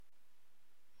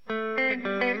As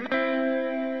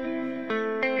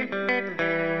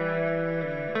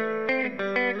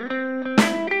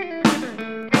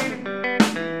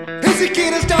a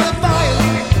kid I started a fire.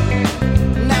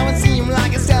 Now it seems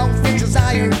like a selfish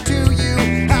desire to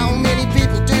you. How many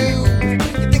people do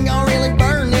you think I really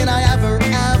burn? Did I ever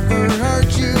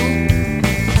hurt you?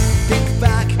 Think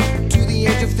back to the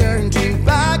age of 13.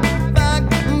 Back,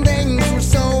 things were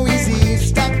so easy.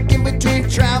 Stuck in between,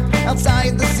 trapped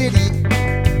outside the city.